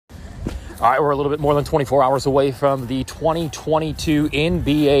All right, we're a little bit more than 24 hours away from the 2022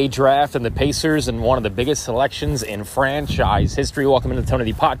 NBA draft and the Pacers and one of the biggest selections in franchise history. Welcome into the Tony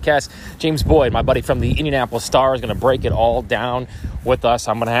D podcast. James Boyd, my buddy from the Indianapolis Star, is going to break it all down with us.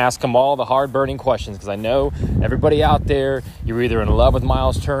 I'm going to ask him all the hard-burning questions because I know everybody out there, you're either in love with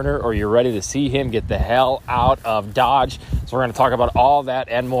Miles Turner or you're ready to see him get the hell out of Dodge. So we're going to talk about all that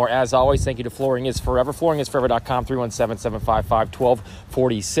and more. As always, thank you to Flooring is Forever. FlooringIsForever.com,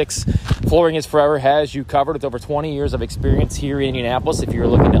 317-755-1246. Flooring is Forever has you covered with over 20 years of experience here in Indianapolis. If you're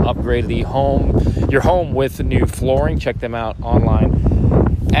looking to upgrade your home with new flooring, check them out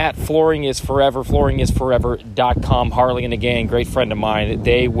online at Flooring is Forever, FlooringIsForever.com. Harley and the gang, great friend of mine.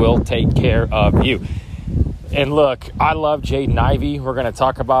 They will take care of you. And look, I love Jaden Ivey. We're going to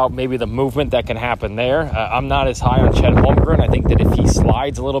talk about maybe the movement that can happen there. I'm not as high on Chet Holmgren. I think that if he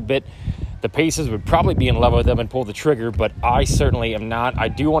slides a little bit, the Pacers would probably be in love with him and pull the trigger, but I certainly am not. I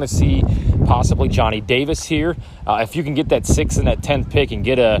do want to see possibly Johnny Davis here. If you can get that 6th and that 10th pick and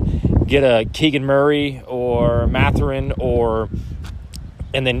get a Keegan Murray or Mathurin,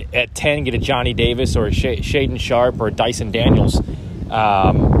 and then at 10 get a Johnny Davis or a Shaedon Sharpe or a Dyson Daniels.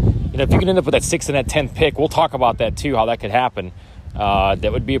 If you can end up with that 6th and that 10th pick, we'll talk about that too, how that could happen.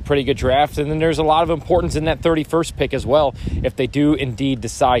 That would be a pretty good draft. And then there's a lot of importance in that 31st pick as well. If they do indeed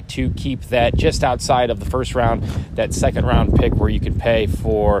decide to keep that just outside of the first round, that second round pick where you can pay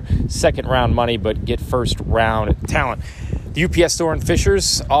for second round money but get first round talent. The UPS store in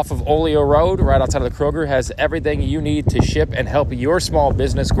Fishers off of Oleo Road, right outside of the Kroger, has everything you need to ship and help your small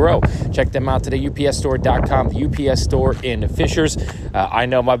business grow. Check them out today, upsstore.com, the UPS store in Fishers. I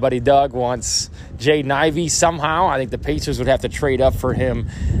know my buddy Doug wants Jaden Ivey somehow. I think the Pacers would have to trade up for him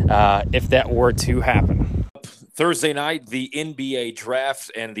if that were to happen. Thursday night, the NBA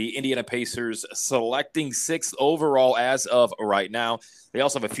draft and the Indiana Pacers selecting 6th overall as of right now. They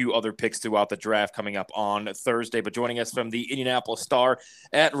also have a few other picks throughout the draft coming up on Thursday. But joining us from the Indianapolis Star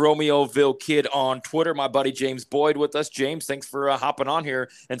at Romeoville Kid on Twitter, my buddy James Boyd with us. James, thanks for hopping on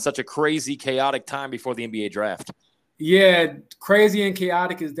here in such a crazy, chaotic time before the NBA draft. Yeah, crazy and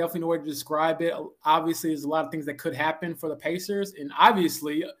chaotic is definitely the way to describe it. Obviously, there's a lot of things that could happen for the Pacers. And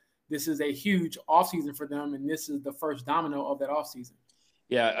obviously, this is a huge offseason for them, and this is the first domino of that offseason.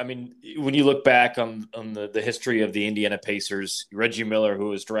 Yeah, I mean, when you look back on the history of the Indiana Pacers, Reggie Miller, who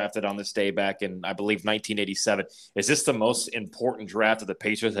was drafted on this day back in, I believe, 1987, is this the most important draft that the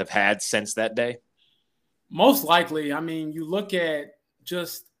Pacers have had since that day? Most likely. I mean, you look at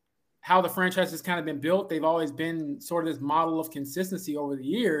just how the franchise has kind of been built. They've always been sort of this model of consistency over the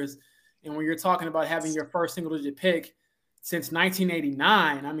years. And when you're talking about having your first single-digit pick since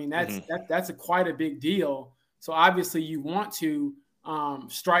 1989, I mean, that's quite a big deal. So obviously you want to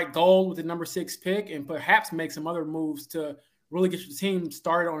strike gold with the number 6 pick and perhaps make some other moves to really get your team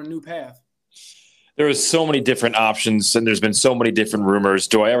started on a new path. There is so many different options, and there's been so many different rumors.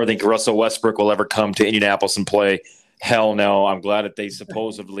 Do I ever think Russell Westbrook will ever come to Indianapolis and play? Hell no. I'm glad that they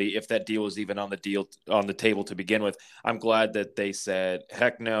supposedly, if that deal was even on the table to begin with, I'm glad that they said,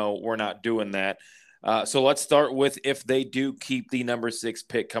 heck no, we're not doing that. So let's start with, if they do keep the number 6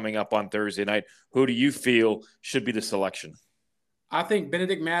 pick coming up on Thursday night, who do you feel should be the selection? I think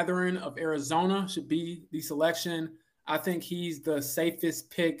Bennedict Mathurin of Arizona should be the selection. I think he's the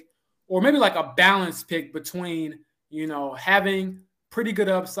safest pick, or maybe like a balanced pick between, having pretty good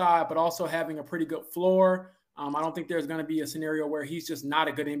upside, but also having a pretty good floor. I don't think there's going to be a scenario where he's just not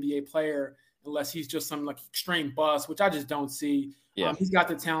a good NBA player unless he's just some like extreme bust, which I just don't see. Yeah. He's got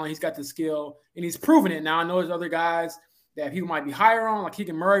the talent, he's got the skill, and he's proven it. Now, I know there's other guys that he might be higher on, like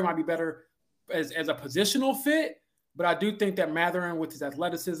Keegan Murray might be better as a positional fit. But I do think that Mathurin, with his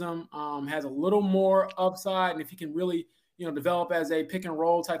athleticism, has a little more upside. And if he can really, develop as a pick and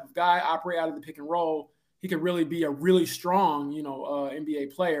roll type of guy, operate out of the pick and roll, he could really be a really strong,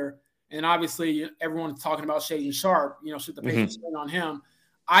 NBA player. And obviously, everyone's talking about Shaedon Sharpe. Should the Pacers spend on him?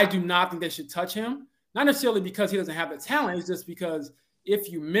 I do not think they should touch him. Not necessarily because he doesn't have the talent. It's just because if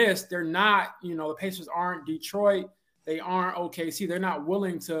you miss, they're not, the Pacers aren't Detroit. They aren't OKC. They're not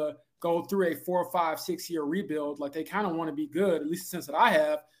willing to go through a 4, 5, 6 year rebuild. Like, they kind of want to be good, at least the sense that I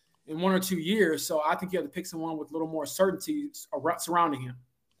have, in 1 or 2 years. So I think you have to pick someone with a little more certainty surrounding him.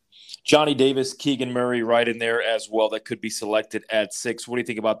 Johnny Davis, Keegan Murray right in there as well that could be selected at 6. What do you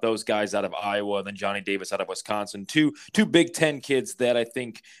think about those guys out of Iowa and then Johnny Davis out of Wisconsin? Two Big Ten kids that I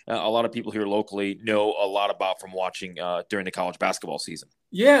think a lot of people here locally know a lot about from watching during the college basketball season.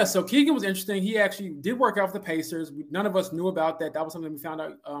 Yeah, so Keegan was interesting. He actually did work out for the Pacers. None of us knew about that. That was something we found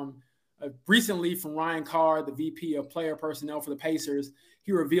out recently from Ryan Carr, the VP of player personnel for the Pacers.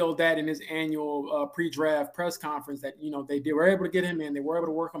 He revealed that in his annual pre-draft press conference that, they were able to get him in. They were able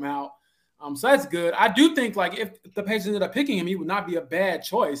to work him out. So that's good. I do think like if the Pacers ended up picking him, he would not be a bad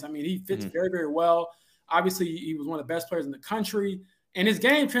choice. I mean, he fits very, very well. Obviously, he was one of the best players in the country, and his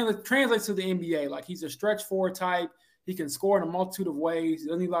game translates to the NBA. Like he's a stretch forward type. He can score in a multitude of ways. He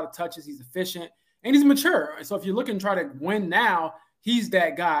doesn't need a lot of touches. He's efficient, and he's mature. So if you're looking to try to win now, he's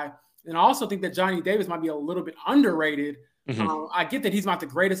that guy. And I also think that Johnny Davis might be a little bit underrated. I get that he's not the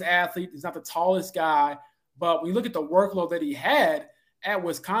greatest athlete. He's not the tallest guy. But when you look at the workload that he had at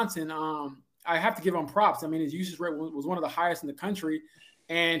Wisconsin, I have to give him props. I mean, his usage rate was one of the highest in the country,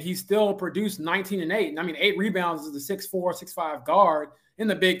 and he still produced 19 and 8. And I mean, 8 rebounds as a 6'4", 6'5" guard in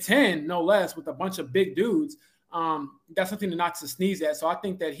the Big Ten, no less, with a bunch of big dudes. That's something not to sneeze at. So I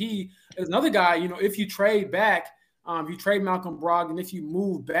think that he is another guy, if you trade back, if you trade Malcolm Brogdon, if you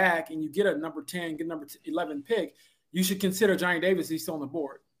move back and you get a number 10, get a number 11 pick, you should consider Johnny Davis. He's still on the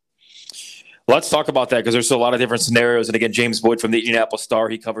board. Let's talk about that because there's a lot of different scenarios. And again, James Boyd from the Indianapolis Star,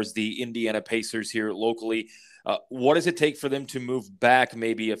 he covers the Indiana Pacers here locally. What does it take for them to move back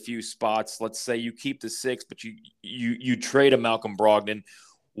maybe a few spots? Let's say you keep the 6, but you trade a Malcolm Brogdon.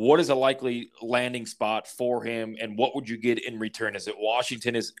 What is a likely landing spot for him, and what would you get in return? Is it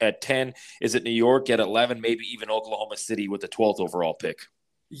Washington is at 10? Is it New York at 11? Maybe even Oklahoma City with the 12th overall pick?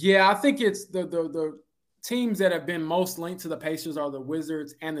 Yeah, I think it's the teams that have been most linked to the Pacers are the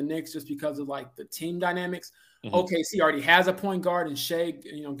Wizards and the Knicks, just because of like the team dynamics. OKC already has a point guard in Shai,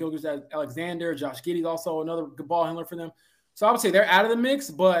 Gilgeous-Alexander. Josh Giddey's also another good ball handler for them. So I would say they're out of the mix,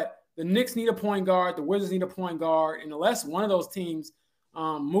 but the Knicks need a point guard. The Wizards need a point guard. And unless one of those teams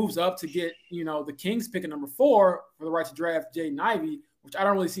moves up to get, the Kings pick at number 4 for the right to draft Jaden Ivey, which I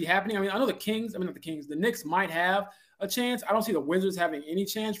don't really see happening. I mean, I know the Knicks might have a chance. I don't see the Wizards having any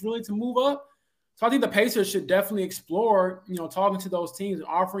chance really to move up. So I think the Pacers should definitely explore, talking to those teams and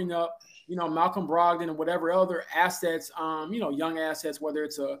offering up, Malcolm Brogdon and whatever other assets, young assets, whether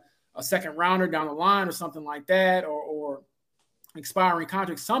it's a second rounder down the line or something like that, or expiring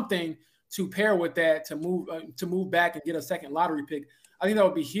contract, something to pair with that to move back and get a second lottery pick. I think that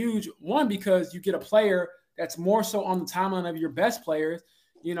would be huge. One, because you get a player that's more so on the timeline of your best players.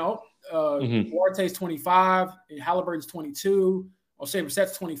 Duarte's 25, and Halliburton's 22. O'Shea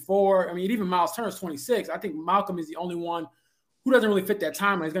Brissett's 24. I mean, even Miles Turner's 26. I think Malcolm is the only one who doesn't really fit that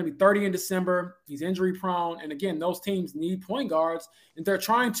timeline. He's going to be 30 in December. He's injury prone. And again, those teams need point guards. And they're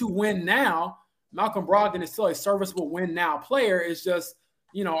trying to win now. Malcolm Brogdon is still a serviceable win now player. It's just,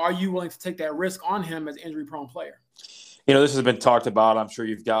 are you willing to take that risk on him as an injury prone player? This has been talked about. I'm sure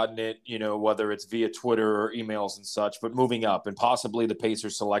you've gotten it, whether it's via Twitter or emails and such, but moving up and possibly the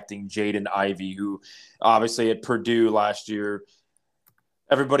Pacers selecting Jaden Ivey, who obviously at Purdue last year,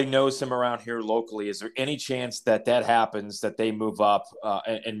 everybody knows him around here locally. Is there any chance that happens, that they move up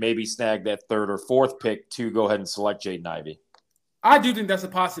and maybe snag that 3rd or 4th pick to go ahead and select Jaden Ivey? I do think that's a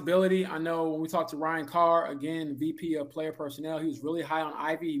possibility. I know when we talked to Ryan Carr, again, VP of player personnel, he was really high on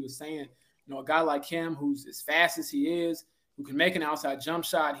Ivey. He was saying, a guy like him who's as fast as he is, who can make an outside jump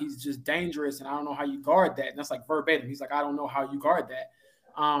shot, he's just dangerous, and I don't know how you guard that. And that's like verbatim. He's like, I don't know how you guard that.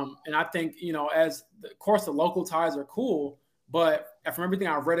 And I think, of course, the local ties are cool, but from everything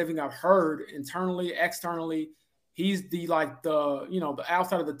I've read, everything I've heard internally, externally, he's the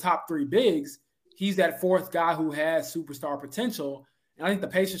outside of the top 3 bigs, he's that 4th guy who has superstar potential. And I think the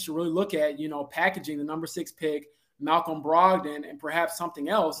Pacers should really look at, packaging the number 6 pick, Malcolm Brogdon, and perhaps something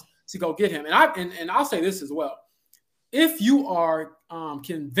else to go get him. And I'll say this as well. If you are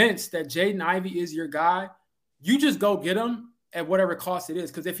convinced that Jaden Ivey is your guy, you just go get him at whatever cost it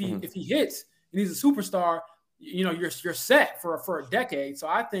is. Because if he hits and he's a superstar, you're set for a decade. So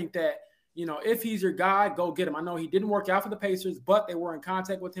I think that, if he's your guy, go get him. I know he didn't work out for the Pacers, but they were in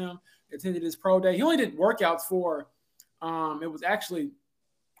contact with him, attended his pro day. He only did workouts for it was actually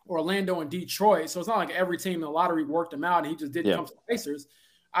Orlando and Detroit. So it's not like every team in the lottery worked him out and he just didn't come to the Pacers.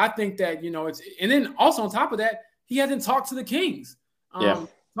 I think that, and then also on top of that, he hasn't talked to the Kings.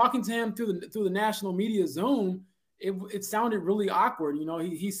 Talking to him through the national media Zoom, it sounded really awkward.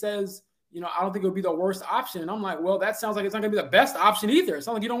 He says, I don't think it would be the worst option. And I'm like, well, that sounds like it's not going to be the best option either. It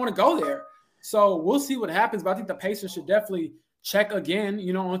sounds like you don't want to go there. So we'll see what happens. But I think the Pacers should definitely check again,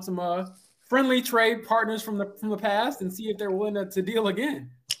 on some friendly trade partners from the past and see if they're willing to deal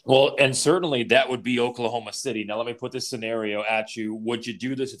again. Well, and certainly that would be Oklahoma City. Now, let me put this scenario at you. Would you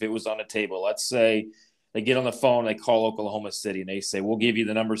do this if it was on the table? Let's say they get on the phone, they call Oklahoma City, and they say, we'll give you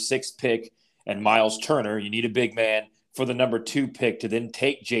the number 6 pick and Miles Turner. You need a big man for the number 2 pick to then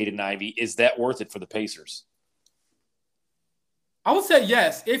take Jaden Ivey. Is that worth it for the Pacers? I would say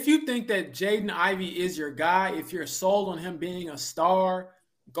yes. If you think that Jaden Ivey is your guy, if you're sold on him being a star,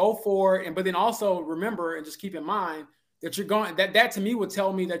 go for it. But then also remember and just keep in mind, that you're going that to me would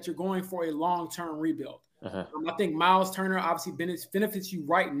tell me that you're going for a long-term rebuild. I think Miles Turner obviously benefits you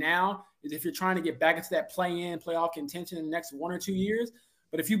right now is if you're trying to get back into that play-in, playoff contention in the next 1 or 2 years.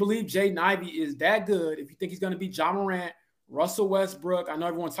 But if you believe Jaden Ivey is that good, if you think he's going to be Ja Morant, Russell Westbrook, I know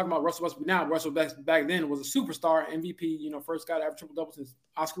everyone's talking about Russell Westbrook now. Russell back then was a superstar, MVP, first guy to have triple-double since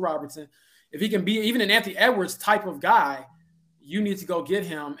Oscar Robertson. If he can be even an Anthony Edwards type of guy, you need to go get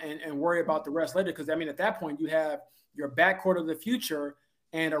him and worry about the rest later. Because, I mean, at that point, you have your backcourt of the future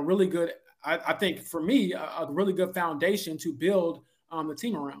and a really good, I think, for me, a really good foundation to build the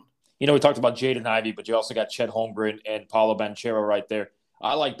team around. We talked about Jaden Ivey, but you also got Chet Holmgren and Paolo Banchero right there.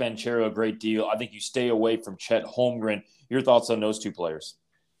 I like Banchero a great deal. I think you stay away from Chet Holmgren. Your thoughts on those two players?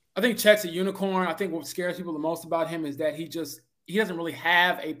 I think Chet's a unicorn. I think what scares people the most about him is that he doesn't really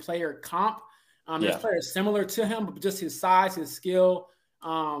have a player comp. There's players similar to him, but just his size, his skill.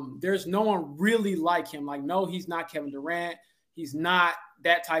 There's no one really like him. Like, no, he's not Kevin Durant. He's not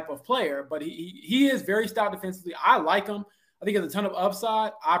that type of player, but he is very stout defensively. I like him. I think he has a ton of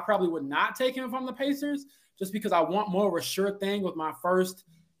upside. I probably would not take him from the Pacers just because I want more of a sure thing with my first,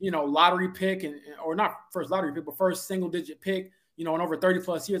 lottery pick or not first lottery pick, but first single digit pick, in over 30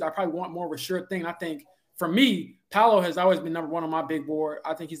 plus years. I probably want more of a sure thing. I think for me, Paolo has always been number one on my big board.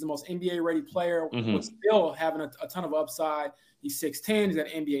 I think he's the most NBA ready player, but still having a ton of upside. He's 6'10", he's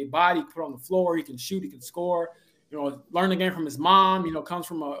got an NBA body, he can put on the floor, he can shoot, he can score. Learned the game from his mom, comes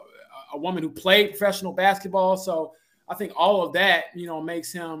from a woman who played professional basketball. So I think all of that,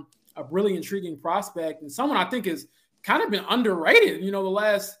 makes him a really intriguing prospect and someone I think has kind of been underrated.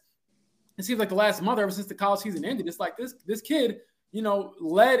 It seems like the last month, ever since the college season ended, it's like this kid,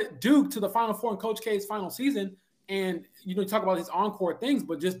 led Duke to the Final Four in Coach K's final season. And, you talk about his on-court things,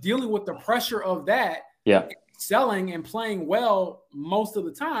 but just dealing with the pressure of that, selling and playing well most of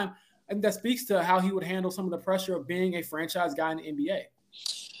the time, I think that speaks to how he would handle some of the pressure of being a franchise guy in the NBA.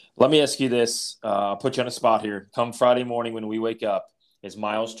 Let me ask you this. I'll put you on a spot here. Come Friday morning when we wake up, is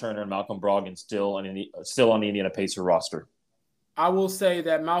Miles Turner and Malcolm Brogdon still on the Indiana Pacers roster? I will say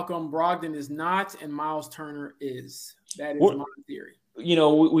that Malcolm Brogdon is not and Miles Turner is. That is my theory.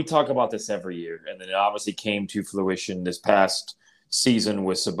 We talk about this every year, and then it obviously came to fruition this past season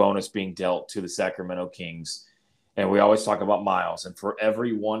with Sabonis being dealt to the Sacramento Kings. And we always talk about Miles. And for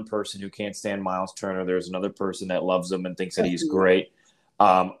every one person who can't stand Miles Turner, there's another person that loves him and thinks that he's great.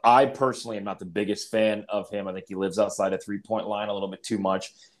 I personally am not the biggest fan of him. I think he lives outside a three-point line a little bit too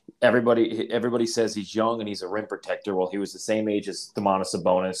much. Everybody says he's young and he's a rim protector. Well, he was the same age as Domantas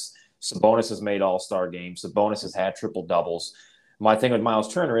Sabonis. Sabonis has made all-star games. Sabonis has had triple-doubles. My thing with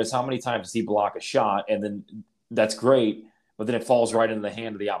Miles Turner is how many times does he block a shot, and then that's great, but then it falls right into the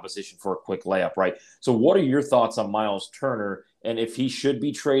hand of the opposition for a quick layup, right? So what are your thoughts on Miles Turner, and if he should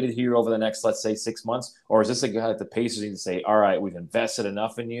be traded here over the next, let's say, 6 months, or is this a guy that the Pacers need to say, all right, we've invested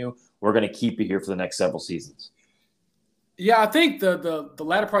enough in you, we're going to keep you here for the next several seasons? Yeah, I think the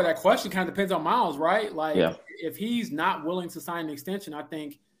latter part of that question kind of depends on Miles, right? If he's not willing to sign an extension, I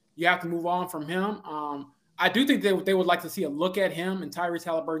think you have to move on from him. I do think they would like to see a look at him and Tyrese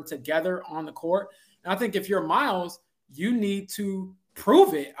Halliburton together on the court. And I think if you're Miles, you need to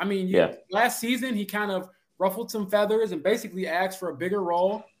prove it. I mean, last season, he kind of ruffled some feathers and basically asked for a bigger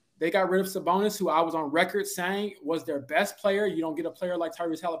role. They got rid of Sabonis, who I was on record saying was their best player. You don't get a player like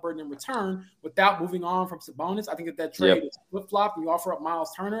Tyrese Halliburton in return without moving on from Sabonis. I think that trade is flip-flop. You offer up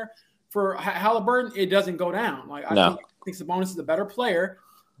Miles Turner for Halliburton, it doesn't go down. I think Sabonis is a better player.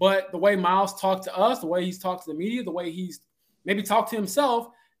 But the way Miles talked to us, the way he's talked to the media, the way he's maybe talked to himself,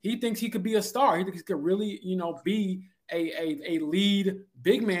 he thinks he could be a star. He thinks he could really, be a lead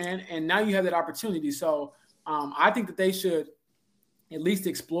big man. And now you have that opportunity. So I think that they should at least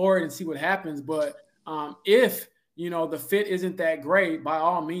explore it and see what happens. But if, the fit isn't that great, by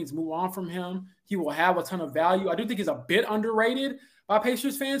all means, move on from him. He will have a ton of value. I do think he's a bit underrated by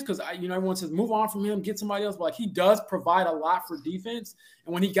Pacers fans because, everyone says move on from him, get somebody else. But he does provide a lot for defense.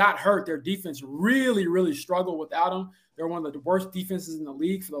 And when he got hurt, their defense really, really struggled without him. They're one of the worst defenses in the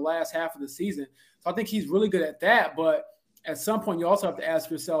league for the last half of the season. So I think he's really good at that. But at some point, you also have to ask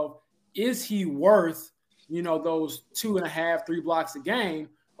yourself, is he worth, those 2.5, 3 blocks a game?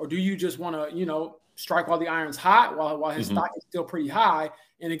 Or do you just want to, strike while the iron's hot, while his stock is still pretty high,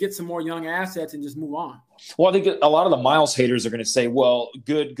 and to get some more young assets and just move on? Well, I think a lot of the Miles haters are going to say, well,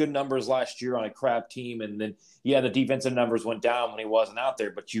 good numbers last year on a crap team. And then, the defensive numbers went down when he wasn't out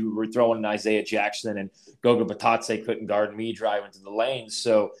there, but you were throwing in Isaiah Jackson and Goga Batadze couldn't guard me driving to the lanes.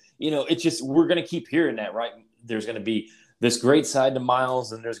 So, it's just, we're going to keep hearing that, right? There's going to be this great side to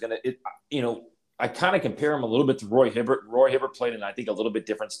Miles, and there's going to, I kind of compare him a little bit to Roy Hibbert. Roy Hibbert played in, I think, a little bit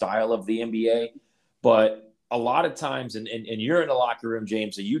different style of the NBA, but a lot of times, and you're in the locker room,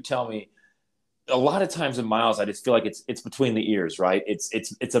 James, so you tell me, a lot of times in Miles, I just feel like it's between the ears, right?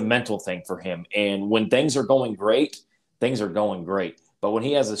 It's a mental thing for him. And when things are going great, things are going great. But when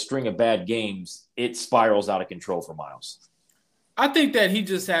he has a string of bad games, it spirals out of control for Miles. I think that he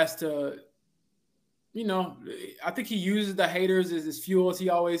just has to, I think he uses the haters as his fuel, as he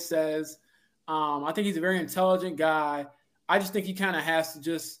always says. I think he's a very intelligent guy. I just think he kind of has to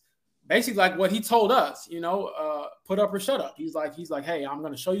just basically like what he told us, put up or shut up. He's like, hey, I'm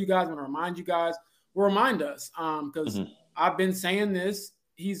going to show you guys. I'm going to remind you guys. Will remind us because I've been saying this.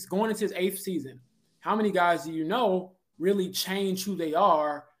 He's going into his 8th season. How many guys do you know really change who they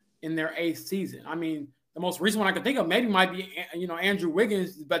are in their 8th season? I mean, the most recent one I can think of maybe might be, Andrew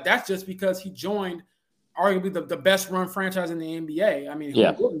Wiggins, but that's just because he joined arguably the best run franchise in the NBA. I mean, he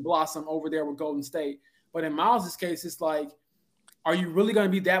wouldn't blossom over there with Golden State. But in Miles' case, it's like, are you really going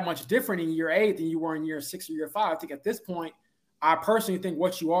to be that much different in year 8 than you were in year 6 or year 5? I think at this point, I personally think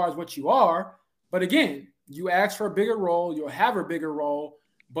what you are is what you are. But again, you ask for a bigger role, you'll have a bigger role.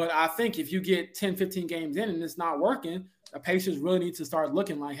 But I think if you get 10, 15 games in and it's not working, the Pacers really need to start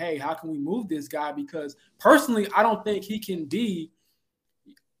looking like, hey, how can we move this guy? Because personally, I don't even think he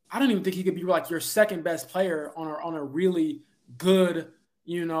could be like your second best player on a really good,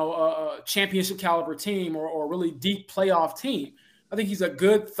 championship caliber team or really deep playoff team. I think he's a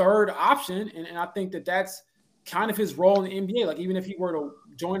good third option. And I think that that's kind of his role in the NBA. Like, even if he were to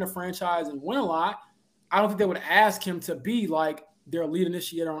join a franchise and win a lot, I don't think they would ask him to be like their lead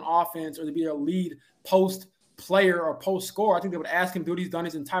initiator on offense or to be their lead post player or post scorer. I think they would ask him to do what he's done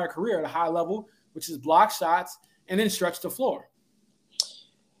his entire career at a high level, which is block shots and then stretch the floor.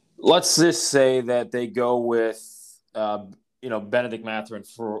 Let's just say that they go with, Bennedict Mathurin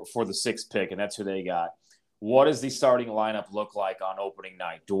for the 6th pick, and that's who they got. What does the starting lineup look like on opening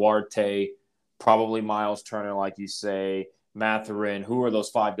night? Duarte, probably Miles Turner, like you say, Mathurin. Who are those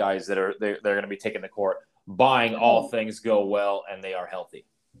 5 guys that they're going to be taking the court, buying all things go well and they are healthy?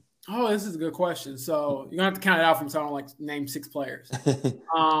 Oh, this is a good question. So you're gonna have to count it out from so I don't like name 6 players.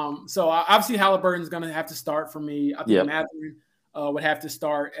 So obviously Halliburton's gonna have to start for me. I think Mathurin would have to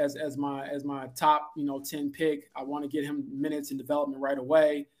start as my top 10 pick. I want to get him minutes and development right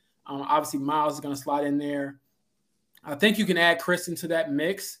away. Obviously Miles is gonna slide in there. I think you can add Kristen to that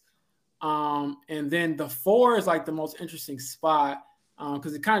mix. And then the 4 is like the most interesting spot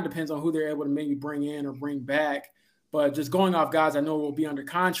because it kind of depends on who they're able to maybe bring in or bring back. But just going off guys I know will be under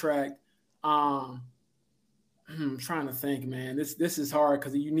contract, I'm trying to think, man. This is hard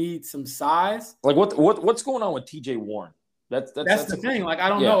because you need some size. Like what's going on with TJ Warren? That's the thing. Like, I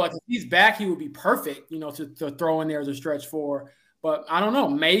don't know. Like, if he's back, he would be perfect, to throw in there as a stretch 4. But I don't know.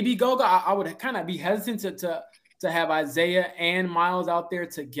 Maybe Goga. I would kind of be hesitant to have Isaiah and Miles out there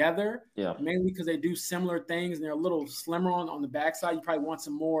together. Yeah. Mainly because they do similar things and they're a little slimmer on the backside. You probably want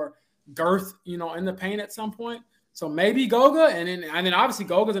some more girth, in the paint at some point. So maybe Goga, and then obviously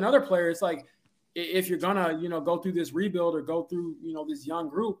Goga's another player. It's like if you're gonna go through this rebuild or go through this young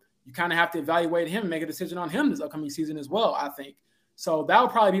group, you kind of have to evaluate him and make a decision on him this upcoming season as well. I think so. That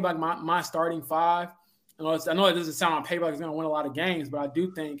would probably be like my starting 5. I know it doesn't sound on paper like he's going to win a lot of games, but I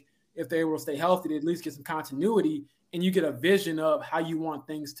do think if they will stay healthy, they at least get some continuity and you get a vision of how you want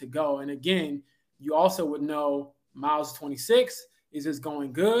things to go. And again, you also would know Miles 26. Is this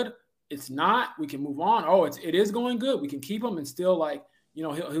going good? It's not. We can move on. Oh, it is going good. We can keep him and still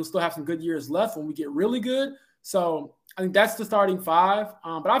he'll still have some good years left when we get really good. So I think that's the starting 5.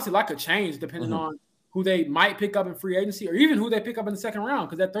 But obviously that could change depending on who they might pick up in free agency or even who they pick up in the second round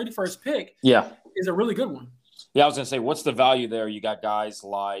because that 31st pick is a really good one. Yeah, I was going to say, what's the value there? You got guys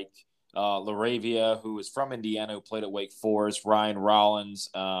like LaRavia, who is from Indiana, who played at Wake Forest, Ryan Rollins.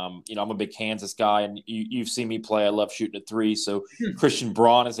 I'm a big Kansas guy, and you've seen me play. I love shooting a 3. So Christian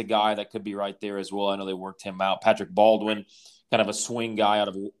Braun is a guy that could be right there as well. I know they worked him out. Patrick Baldwin, kind of a swing guy out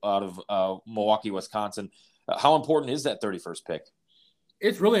of Milwaukee, Wisconsin. How important is that 31st pick?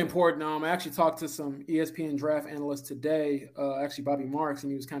 It's really important. I actually talked to some ESPN draft analysts today, actually Bobby Marks,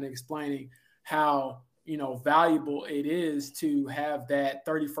 and he was kind of explaining how valuable it is to have that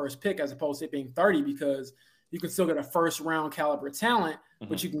 31st pick as opposed to it being 30 because you can still get a first round caliber talent,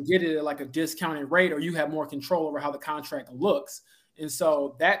 but you can get it at like a discounted rate or you have more control over how the contract looks. And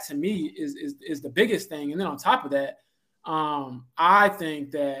so that to me is the biggest thing. And then on top of that, I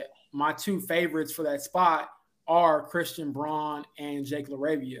think that my 2 favorites for that spot are Christian Braun and Jake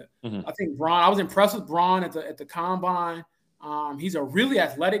LaRavia. I think Braun, I was impressed with Braun at the combine. He's a really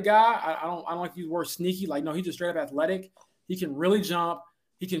athletic guy. I don't like to use the word sneaky. Like, no, he's just straight up athletic. He can really jump.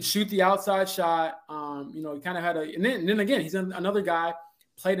 He can shoot the outside shot. He kind of had and then again, he's another guy,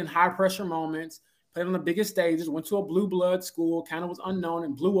 played in high pressure moments, played on the biggest stages, went to a blue blood school, kind of was unknown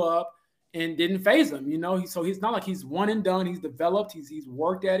and blew up and didn't phase him. So he's not like he's one and done. He's developed. He's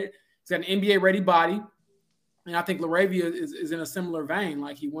worked at it. He's got an NBA-ready body. And I think LaRavia is in a similar vein.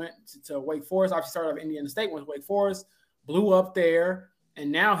 Like he went to Wake Forest, obviously started off Indiana State, went to Wake Forest, blew up there,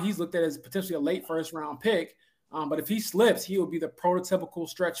 and now he's looked at as potentially a late first-round pick. But if he slips, he will be the prototypical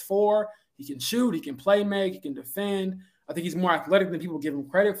stretch four. He can shoot, he can play make, he can defend. I think he's more athletic than people give him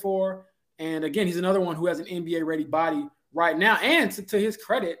credit for. And again, he's another one who has an NBA-ready body right now. And to his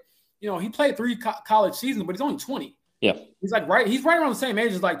credit, he played 3 college seasons, but he's only 20. Yeah. He's right around the same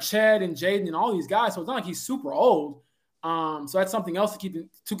age as like Chad and Jaden and all these guys. So it's not like he's super old. So that's something else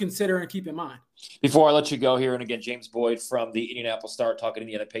to consider and keep in mind. Before I let you go here, and again, James Boyd from the Indianapolis Star talking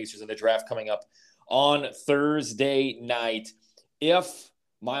Indiana Pacers and the draft coming up on Thursday night. If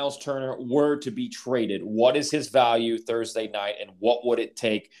Miles Turner were to be traded, what is his value Thursday night, and what would it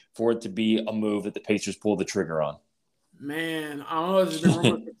take for it to be a move that the Pacers pull the trigger on? Man, I don't know if there's been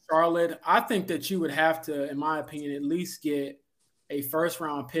rumors with Charlotte. I think that you would have to, in my opinion, at least get a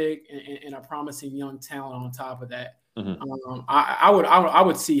first-round pick and a promising young talent on top of that. Mm-hmm. I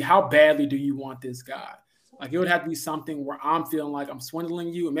would see how badly do you want this guy. Like it would have to be something where I'm feeling like I'm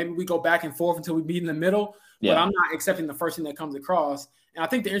swindling you, and maybe we go back and forth until we meet in the middle. Yeah. But I'm not accepting the first thing that comes across. And I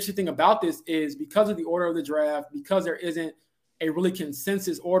think the interesting thing about this is because of the order of the draft, because there isn't a really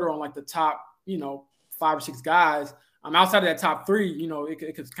consensus order on like the top, 5 or 6 guys. Outside of that top 3,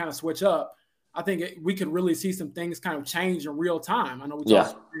 it could kind of switch up. I think we could really see some things kind of change in real time. I know we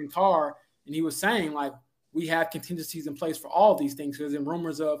talked to Carr, and he was saying like we have contingencies in place for all of these things because in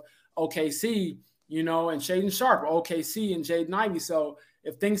rumors of OKC, and Shaedon Sharpe, OKC and Jaden Ivey. So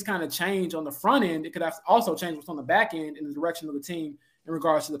if things kind of change on the front end, it could also change what's on the back end in the direction of the team in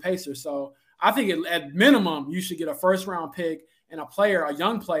regards to the Pacers. So I think at minimum, you should get a first-round pick and a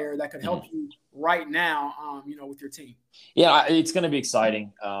young player that could help you right now, with your team. Yeah, it's going to be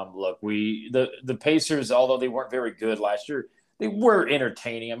exciting. Look, the Pacers, although they weren't very good last year, they were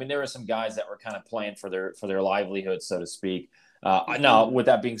entertaining. I mean, there were some guys that were kind of playing for their livelihood, so to speak. Now, with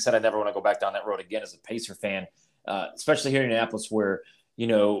that being said, I never want to go back down that road again as a Pacer fan, especially here in Indianapolis where,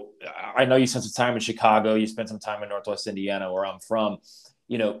 I know you spent some time in Chicago, you spent some time in Northwest Indiana where I'm from.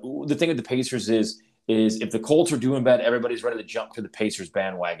 The thing with the Pacers is if the Colts are doing bad, everybody's ready to jump to the Pacers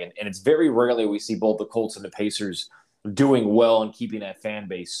bandwagon. And it's very rarely we see both the Colts and the Pacers doing well and keeping that fan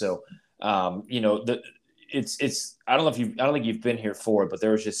base. So, it's I don't think you've been here for it, but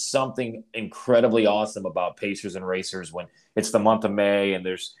there was just something incredibly awesome about Pacers and Racers when it's the month of May and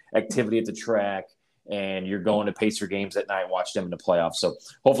there's activity at the track and you're going to Pacer games at night, watch them in the playoffs. So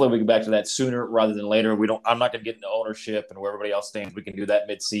hopefully we get back to that sooner rather than later. I'm not going to get into ownership and where everybody else stands. We can do that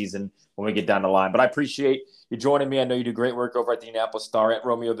mid-season when we get down the line. But I appreciate you joining me. I know you do great work over at the Indianapolis Star at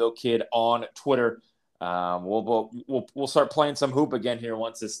Romeoville Kid on Twitter. We'll start playing some hoop again here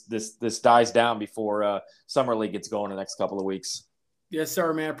once this dies down before Summer League gets going in the next couple of weeks. Yes,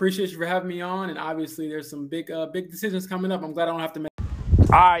 sir, man. Appreciate you for having me on. And obviously there's some big decisions coming up. I'm glad I don't have to make.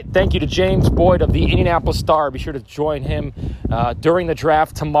 All right, thank you to James Boyd of the Indianapolis Star. Be sure to join him during the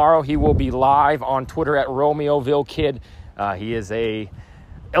draft tomorrow. He will be live on Twitter at Romeoville Kid. He is a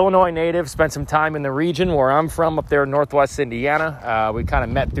Illinois native, spent some time in the region where I'm from up there in Northwest Indiana. We kind of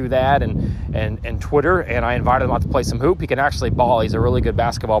met through that and Twitter, and I invited him out to play some hoop. He can actually ball. He's a really good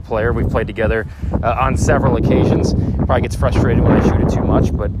basketball player. We've played together on several occasions. Probably gets frustrated when I shoot it too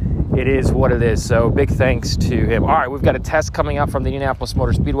much, but it is what it is. So big thanks to him. All right, we've got a test coming up from the Indianapolis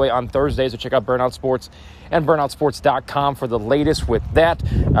Motor Speedway on Thursday, so check out Burnout Sports and burnoutsports.com for the latest with that.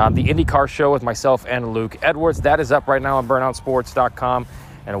 The IndyCar show with myself and Luke Edwards. That is up right now on burnoutsports.com.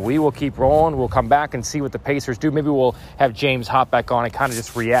 And we will keep rolling. We'll come back and see what the Pacers do. Maybe we'll have James hop back on and kind of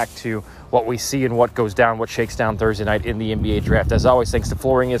just react to what we see and what goes down, what shakes down Thursday night in the NBA draft. As always, thanks to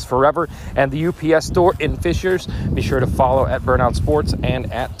Flooring is Forever and the UPS store in Fishers. Be sure to follow at Burnout Sports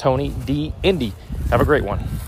and at Tony D. Indy. Have a great one.